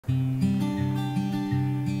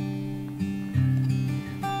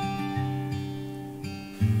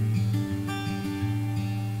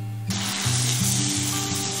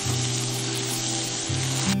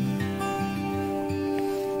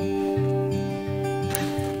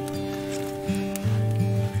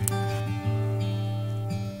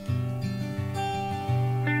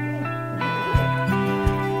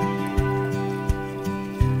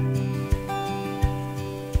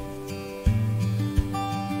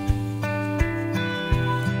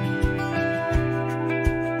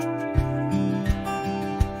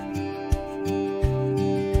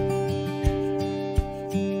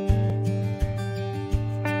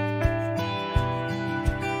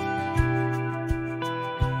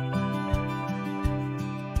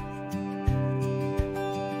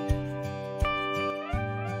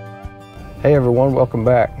Hey everyone, welcome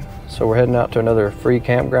back. So we're heading out to another free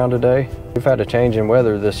campground today. We've had a change in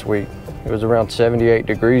weather this week. It was around 78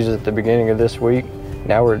 degrees at the beginning of this week.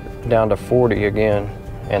 Now we're down to 40 again,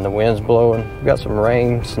 and the wind's blowing. We've got some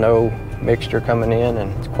rain, snow mixture coming in,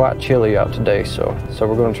 and it's quite chilly out today. So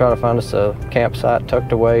we're going to try to find us a campsite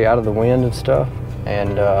tucked away out of the wind and stuff,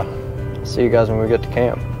 and see you guys when we get to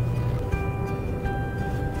camp.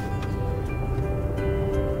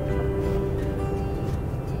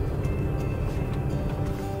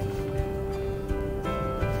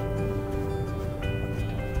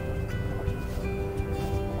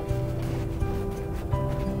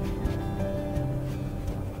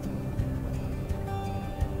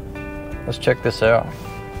 Let's check this out.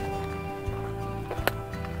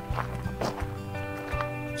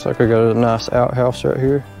 Looks like I got a nice outhouse right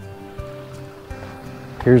here.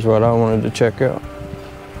 Here's what I wanted to check out.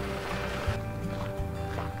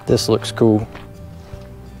 This looks cool.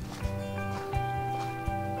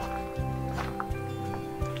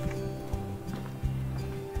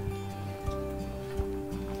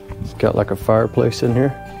 It's got like a fireplace in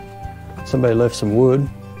here. Somebody left some wood.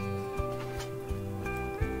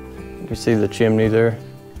 You see the chimney there.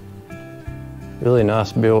 Really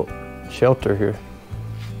nice built shelter here.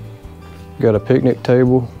 Got a picnic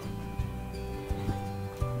table.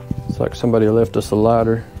 It's like somebody left us a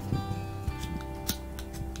lighter.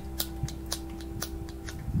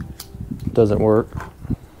 Doesn't work.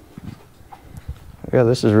 Yeah,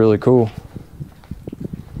 this is really cool.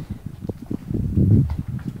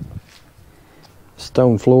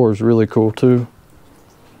 Stone floor is really cool too.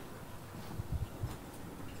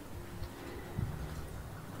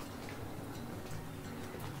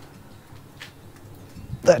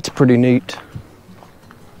 That's pretty neat.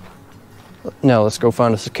 Now let's go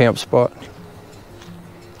find us a camp spot.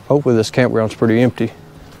 Hopefully this campground's pretty empty.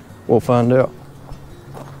 We'll find out.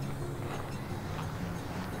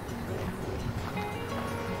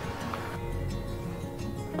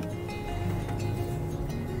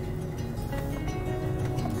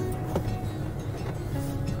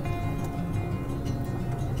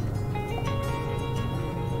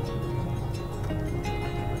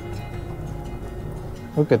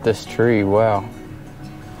 Look at this tree, wow.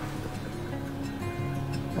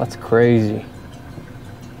 That's crazy.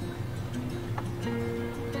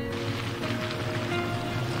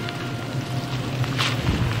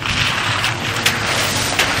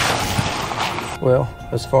 Well,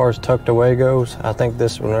 as far as tucked away goes, I think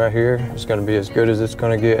this one right here is gonna be as good as it's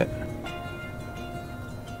gonna get.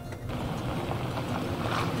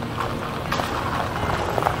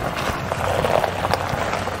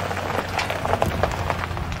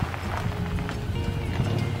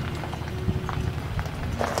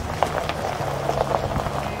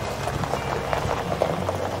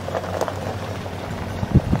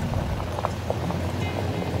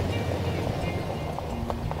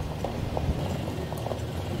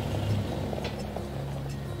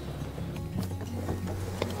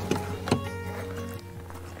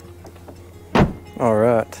 All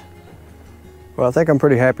right. Well, I think I'm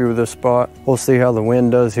pretty happy with this spot. We'll see how the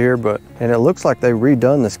wind does here, and it looks like they've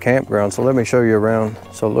redone this campground, so let me show you around.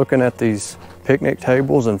 So looking at these picnic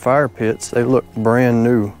tables and fire pits, they look brand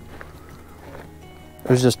new.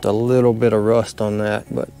 There's just a little bit of rust on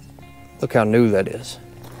that, but look how new that is.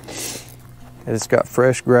 It's got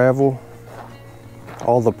fresh gravel.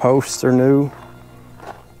 All the posts are new.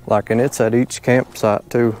 And it's at each campsite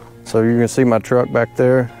too. So you can see my truck back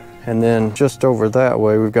there. And then just over that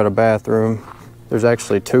way, we've got a bathroom. There's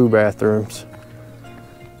actually 2 bathrooms.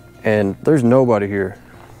 And there's nobody here.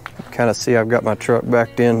 You kind of see I've got my truck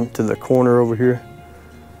backed in to the corner over here.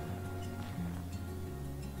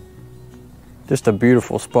 Just a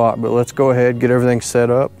beautiful spot, but let's go ahead, get everything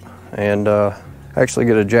set up, and actually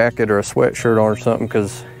get a jacket or a sweatshirt on or something,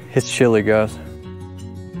 because it's chilly, guys.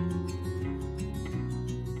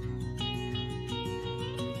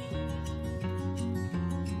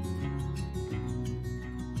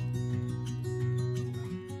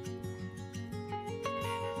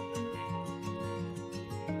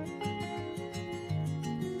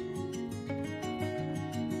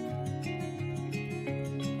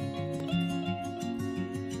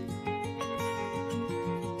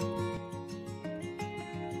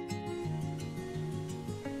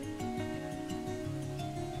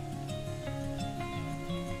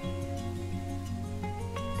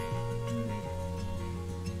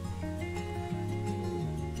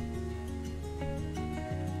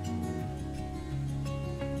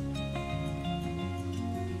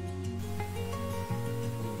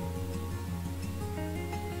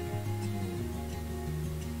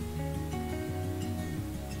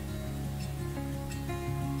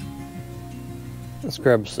 Let's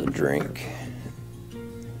grab us a drink.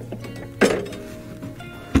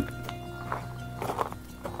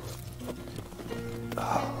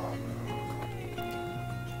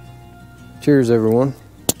 Cheers, everyone.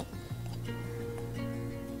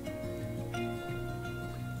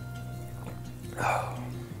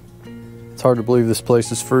 It's hard to believe this place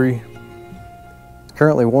is free. It's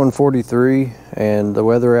currently 1:43 and the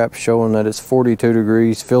weather app's showing that it's 42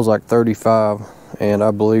 degrees, feels like 35, and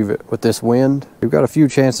I believe it with this wind. We've got a few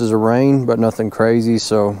chances of rain, but nothing crazy,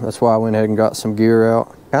 so that's why I went ahead and got some gear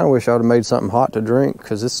out. Kind of wish I would have made something hot to drink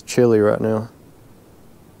because it's chilly right now.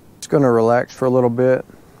 Just gonna relax for a little bit,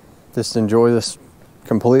 just enjoy this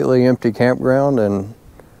completely empty campground, and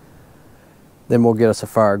then we'll get us a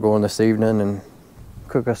fire going this evening and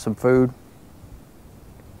cook us some food.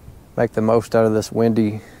 Make the most out of this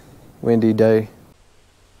windy day.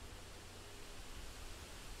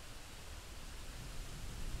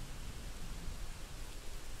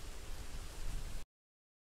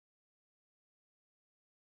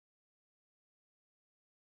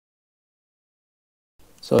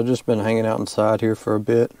 So I've just been hanging out inside here for a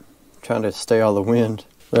bit, trying to stay out of the wind.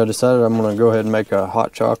 But I decided I'm gonna go ahead and make a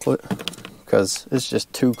hot chocolate because it's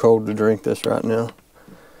just too cold to drink this right now.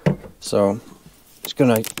 So just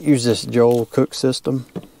gonna use this Joel cook system.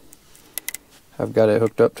 I've got it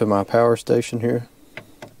hooked up to my power station here.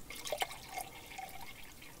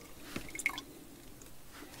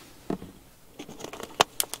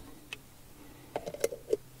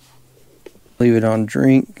 Leave it on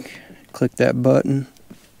drink, click that button,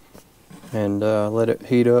 and let it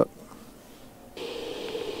heat up.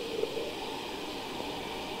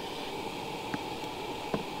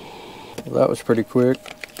 Well, that was pretty quick.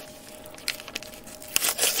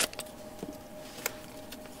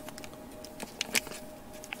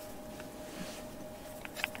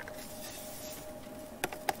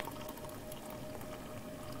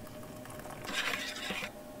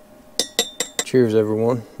 Cheers,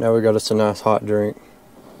 everyone. Now we got us a nice hot drink.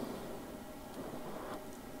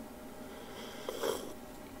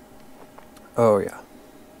 Oh yeah,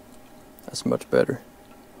 that's much better.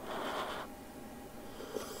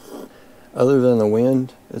 Other than the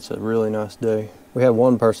wind, it's a really nice day. We had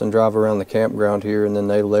one person drive around the campground here and then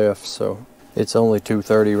they left, so it's only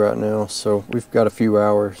 2:30 right now, so we've got a few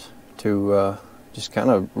hours to just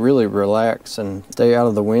kind of really relax and stay out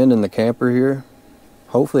of the wind in the camper here.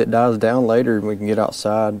 Hopefully it dies down later and we can get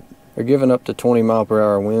outside. They're giving up to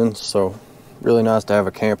 20-mile-per-hour winds, so really nice to have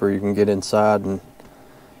a camper you can get inside. And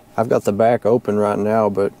I've got the back open right now,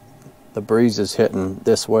 but the breeze is hitting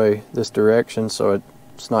this way, this direction, so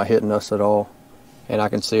it's not hitting us at all. And I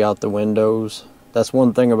can see out the windows. That's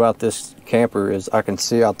one thing about this camper is I can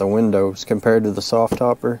see out the windows compared to the soft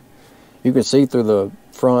topper. You can see through the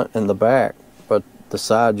front and the back, but the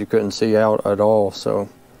side you couldn't see out at all. So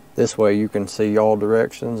this way you can see all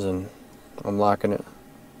directions, and I'm liking it.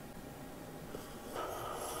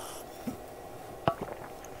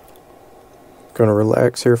 Gonna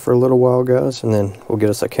relax here for a little while, guys, and then we'll get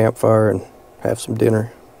us a campfire and have some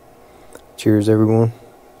dinner. Cheers, everyone.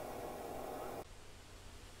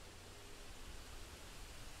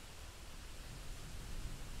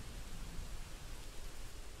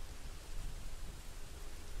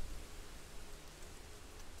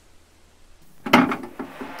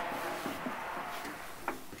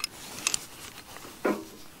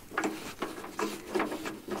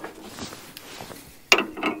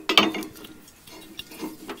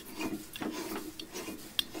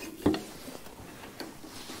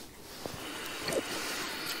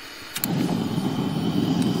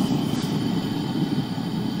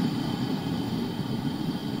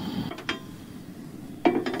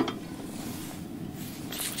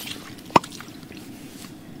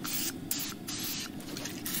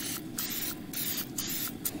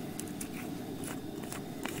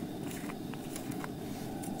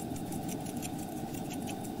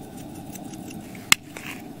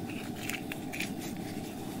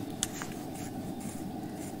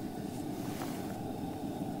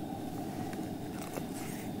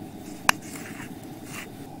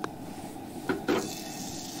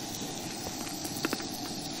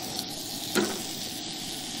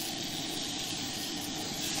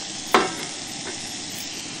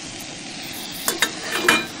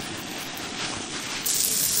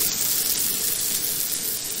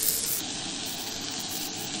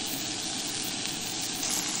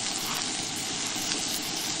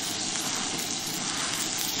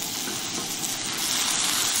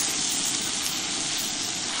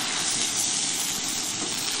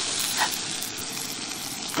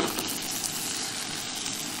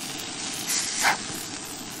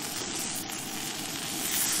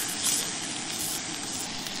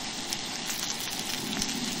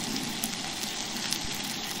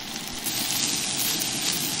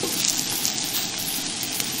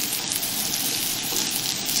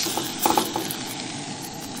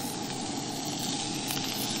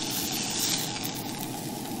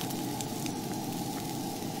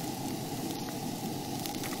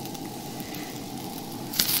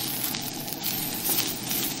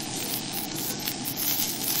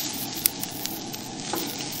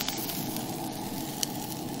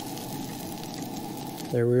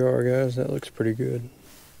 There we are, guys. That looks pretty good.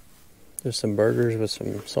 Just some burgers with some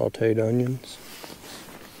sauteed onions.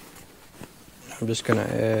 I'm just gonna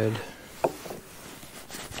add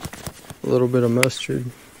a little bit of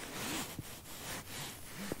mustard.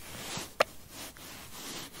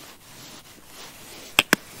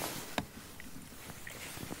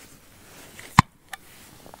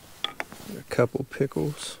 A couple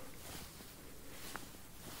pickles.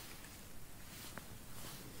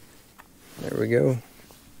 There we go.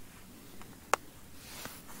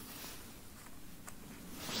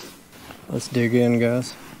 Let's dig in,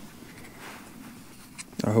 guys.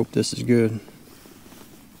 I hope this is good.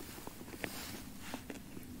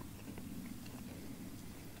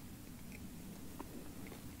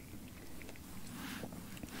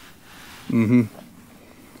 Mm-hmm.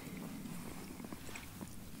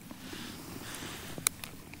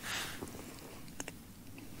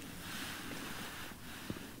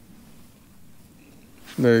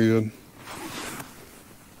 Very good.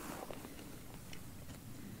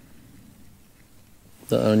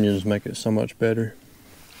 The onions make it so much better.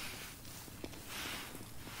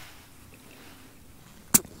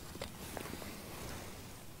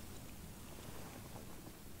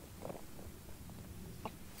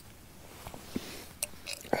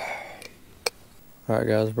 Alright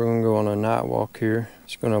guys, we're gonna go on a night walk here.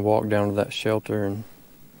 Just gonna walk down to that shelter and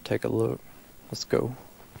take a look. Let's go.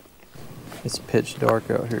 It's pitch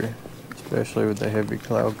dark out here, especially with the heavy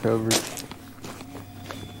cloud coverage.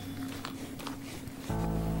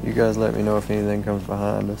 You guys let me know if anything comes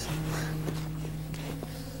behind us.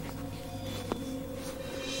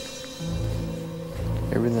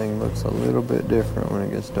 Everything looks a little bit different when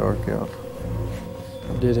it gets dark out.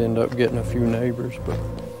 I did end up getting a few neighbors, but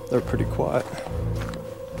they're pretty quiet.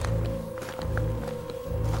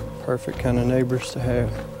 Perfect kind of neighbors to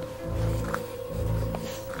have.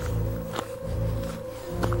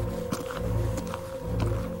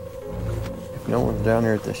 If no one's down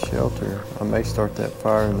here at the shelter, I may start that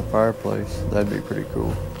fire in the fireplace. That'd be pretty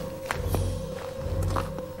cool.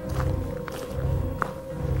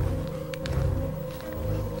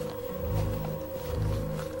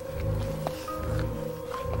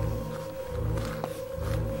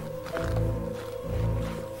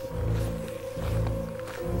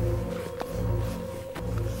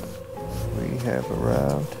 We have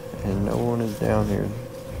arrived and no one is down here.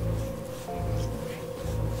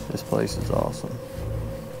 This place is awesome.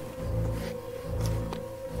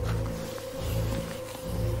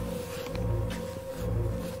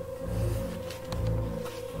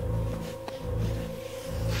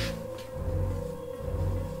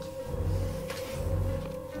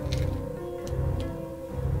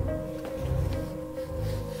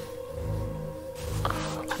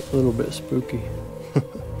 A little bit spooky.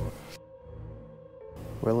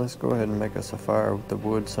 Well, let's go ahead and make us a fire with the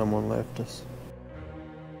wood someone left us.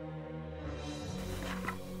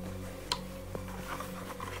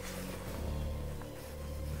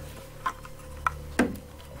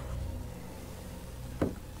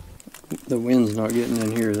 The wind's not getting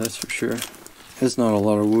in here, that's for sure. It's not a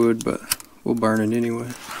lot of wood, but we'll burn it anyway.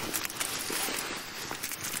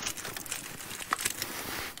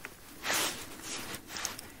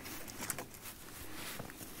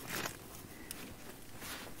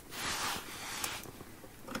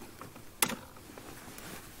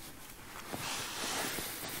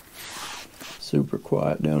 Super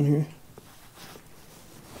quiet down here.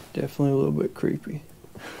 Definitely a little bit creepy.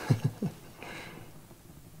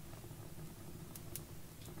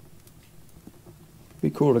 Be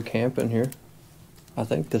cool to camp in here. I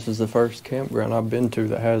think this is the first campground I've been to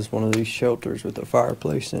that has one of these shelters with a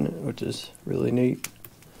fireplace in it, which is really neat.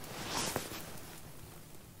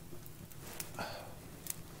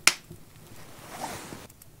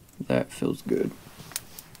 That feels good.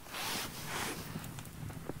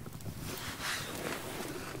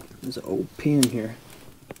 There's an old pen here.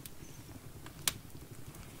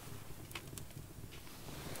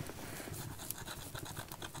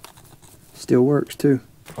 Still works too.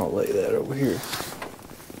 I'll lay that over here.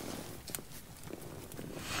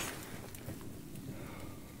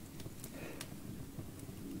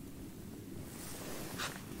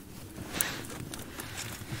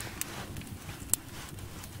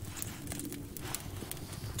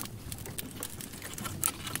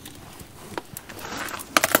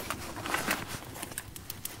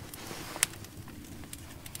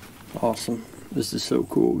 Awesome. This is so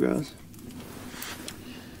cool, guys.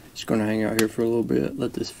 Just gonna hang out here for a little bit,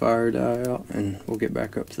 let this fire die out, and we'll get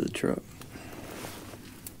back up to the truck.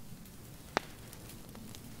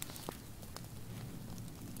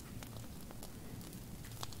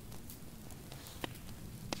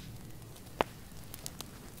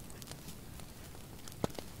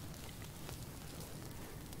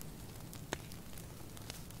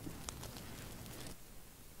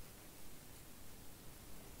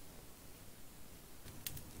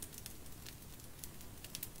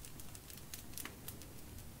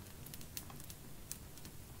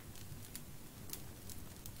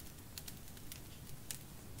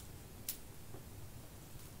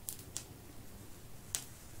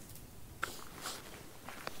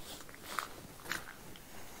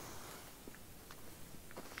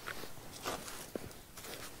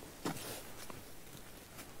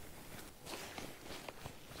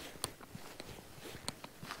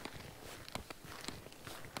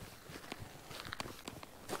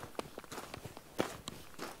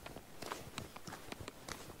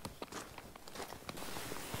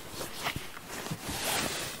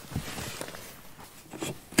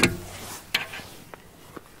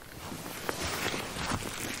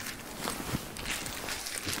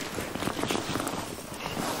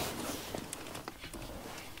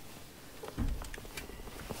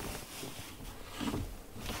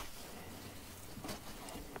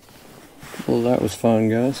 Well, that was fun,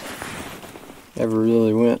 guys. Never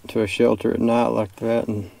really went to a shelter at night like that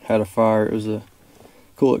and had a fire. It was a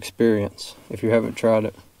cool experience. If you haven't tried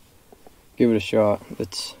it, give it a shot.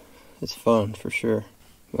 It's fun for sure.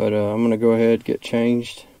 But I'm gonna go ahead, get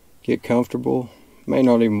changed, get comfortable. May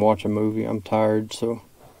not even watch a movie. I'm tired, so.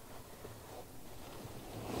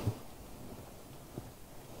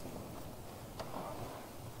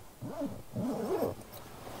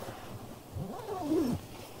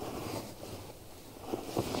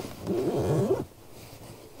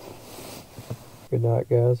 Good night,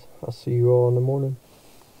 guys. I'll see you all in the morning.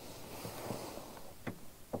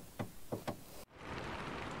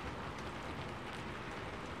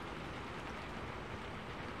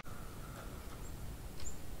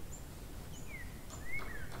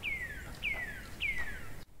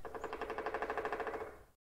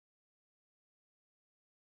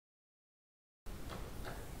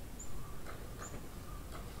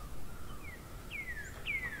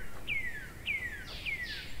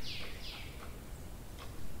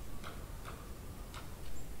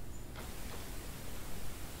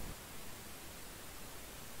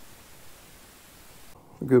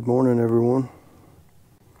 Good morning, everyone.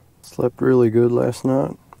 Slept really good last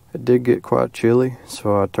night. It did get quite chilly,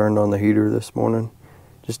 so I turned on the heater this morning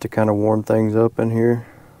just to kind of warm things up in here.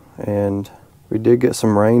 And we did get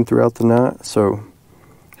some rain throughout the night, so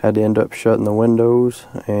had to end up shutting the windows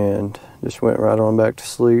and just went right on back to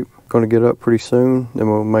sleep. Gonna get up pretty soon, then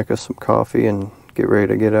we'll make us some coffee and get ready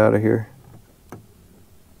to get out of here.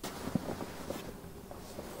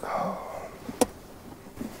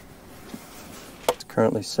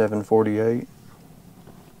 Currently 7:48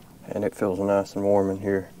 and it feels nice and warm in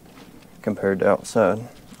here compared to outside.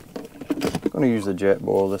 I'm going to use the jet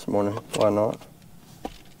boil this morning, why not?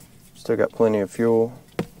 Still got plenty of fuel.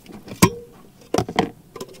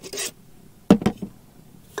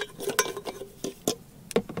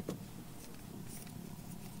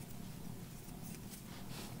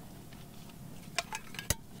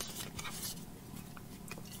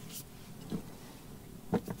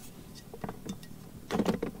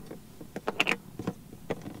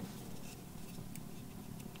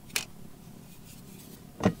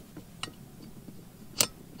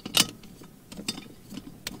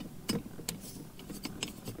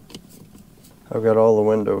 I've got all the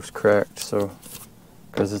windows cracked, so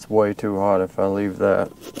because it's way too hot if I leave that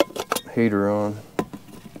heater on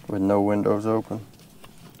with no windows open.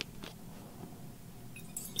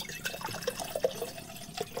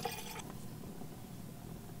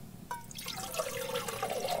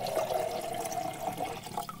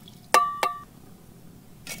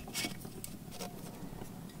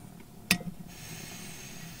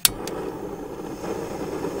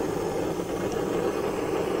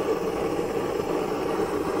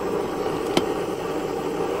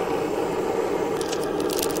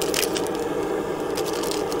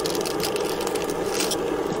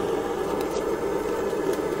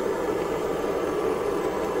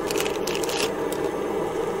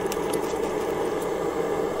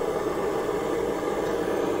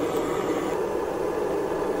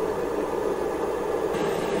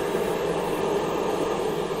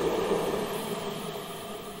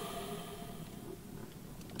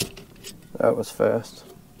 That was fast.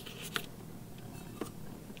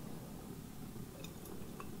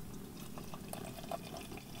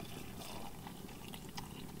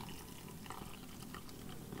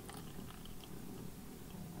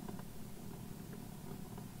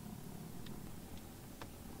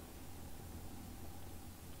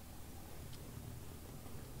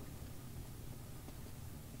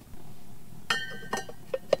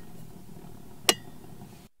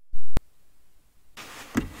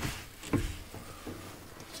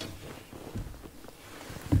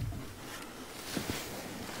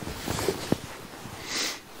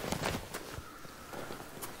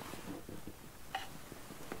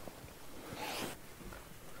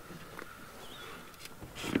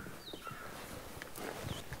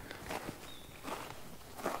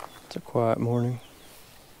 It's a quiet morning.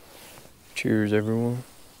 Cheers, everyone.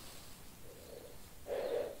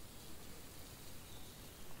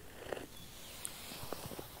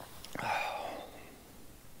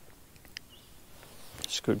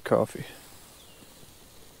 It's good coffee.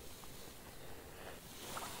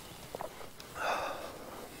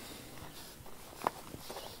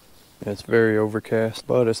 It's very overcast,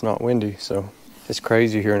 but it's not windy, so it's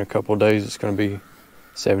crazy here in a couple of days. It's going to be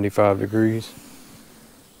 75 degrees.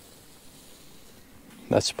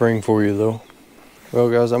 That's spring for you, though. Well,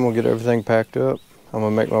 guys, I'm going to get everything packed up. I'm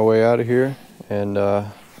going to make my way out of here, and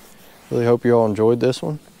really hope you all enjoyed this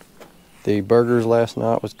one. The burgers last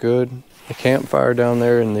night was good. The campfire down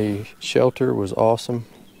there in the shelter was awesome,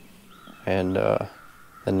 and the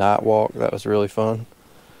night walk, that was really fun.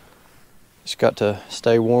 Just got to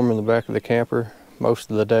stay warm in the back of the camper most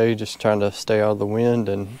of the day, just trying to stay out of the wind,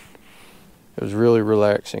 and it was really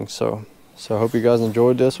relaxing. So I hope you guys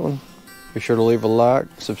enjoyed this one. Be sure to leave a like,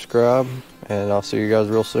 subscribe, and I'll see you guys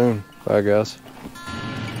real soon. Bye guys.